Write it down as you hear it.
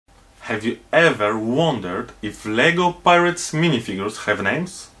have you ever wondered if LEGO Pirates minifigures have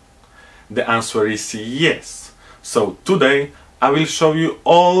names? The answer is yes. So today I will show you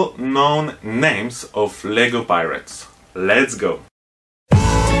all known names of LEGO Pirates. Let's go!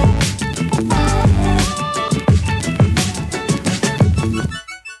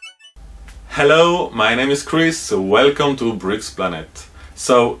 Hello, my name is Chris, welcome to Bricks Planet.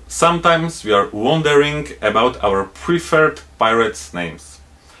 So, sometimes we are wondering about our preferred pirates' names.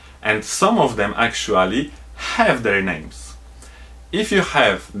 And some of them actually have their names. If you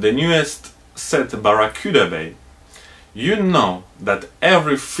have the newest set Barracuda Bay, you know that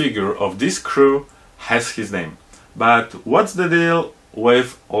every figure of this crew has his name. But what's the deal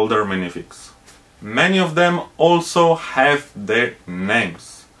with older minifigs? Many of them also have their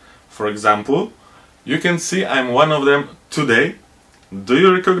names. For example, you can see I'm one of them today. Do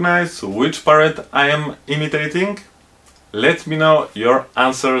you recognize which pirate I am imitating? Let me know your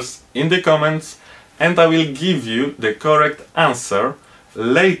answers in the comments and I will give you the correct answer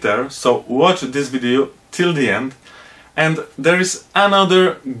later, so watch this video till the end. And there is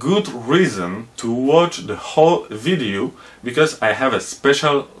another good reason to watch the whole video, because I have a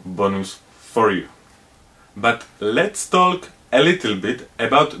special bonus for you. But let's talk a little bit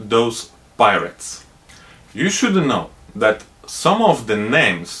about those pirates. You should know that some of the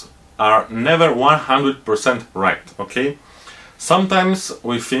names are never 100% right, okay? Sometimes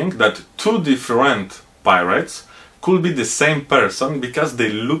we think that two different pirates could be the same person because they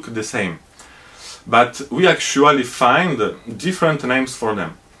look the same. But we actually find different names for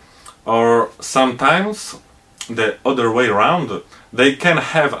them. Or sometimes the other way around, they can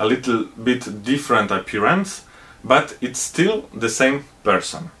have a little bit different appearance, but it's still the same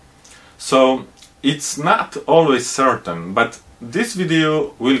person. So it's not always certain, but this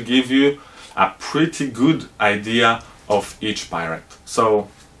video will give you a pretty good idea of each pirate. So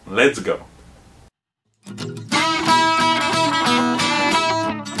let's go!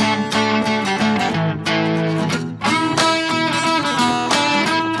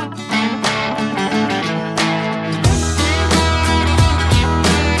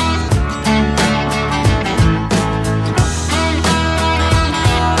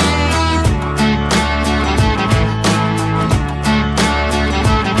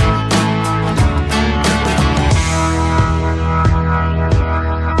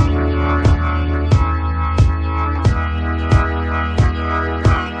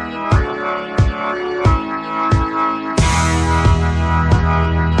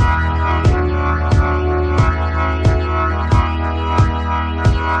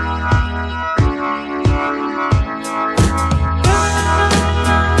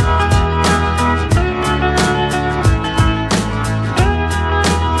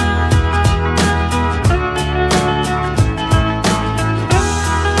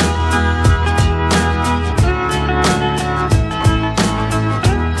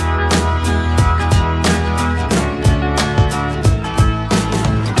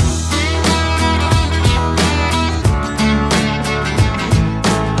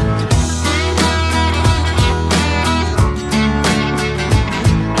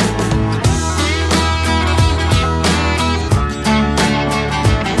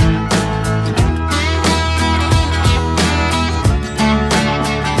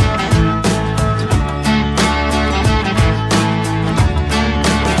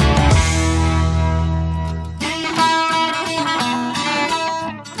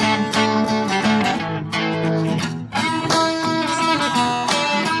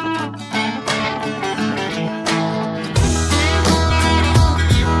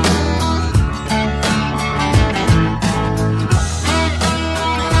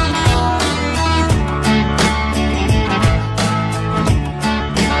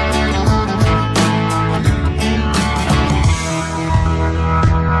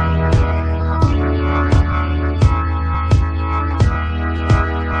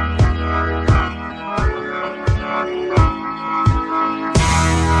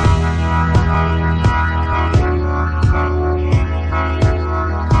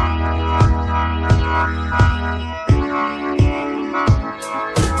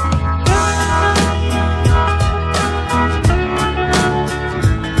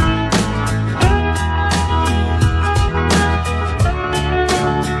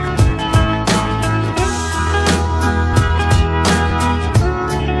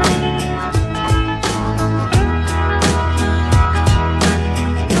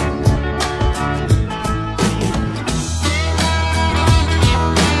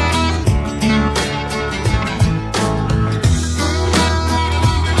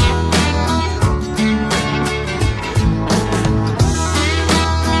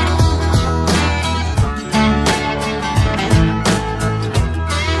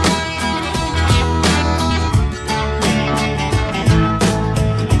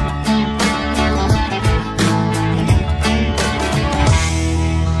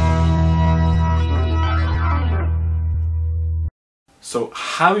 So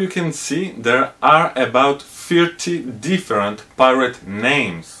how you can see, there are about 30 different pirate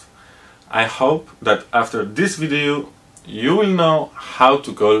names. I hope that after this video you will know how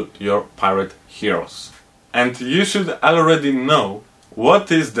to call your pirate heroes. And you should already know what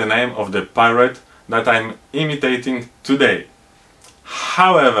is the name of the pirate that I'm imitating today.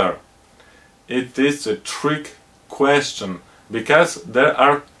 However, it is a trick question because there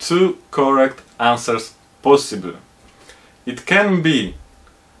are two correct answers possible. It can be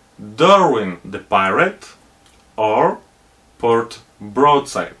Darwin the pirate or Port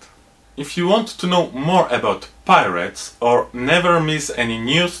Broadside. If you want to know more about pirates or never miss any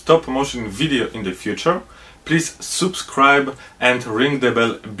new stop-motion video in the future, please subscribe and ring the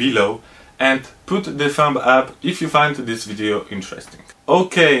bell below and put the thumb up if you find this video interesting.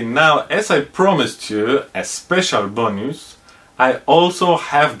 Okay, now as I promised you a special bonus, I also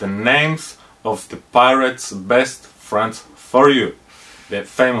have the names of the pirates' best friends for you. The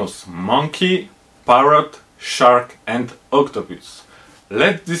famous monkey, parrot, shark and octopus.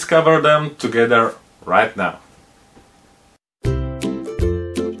 Let's discover them together right now.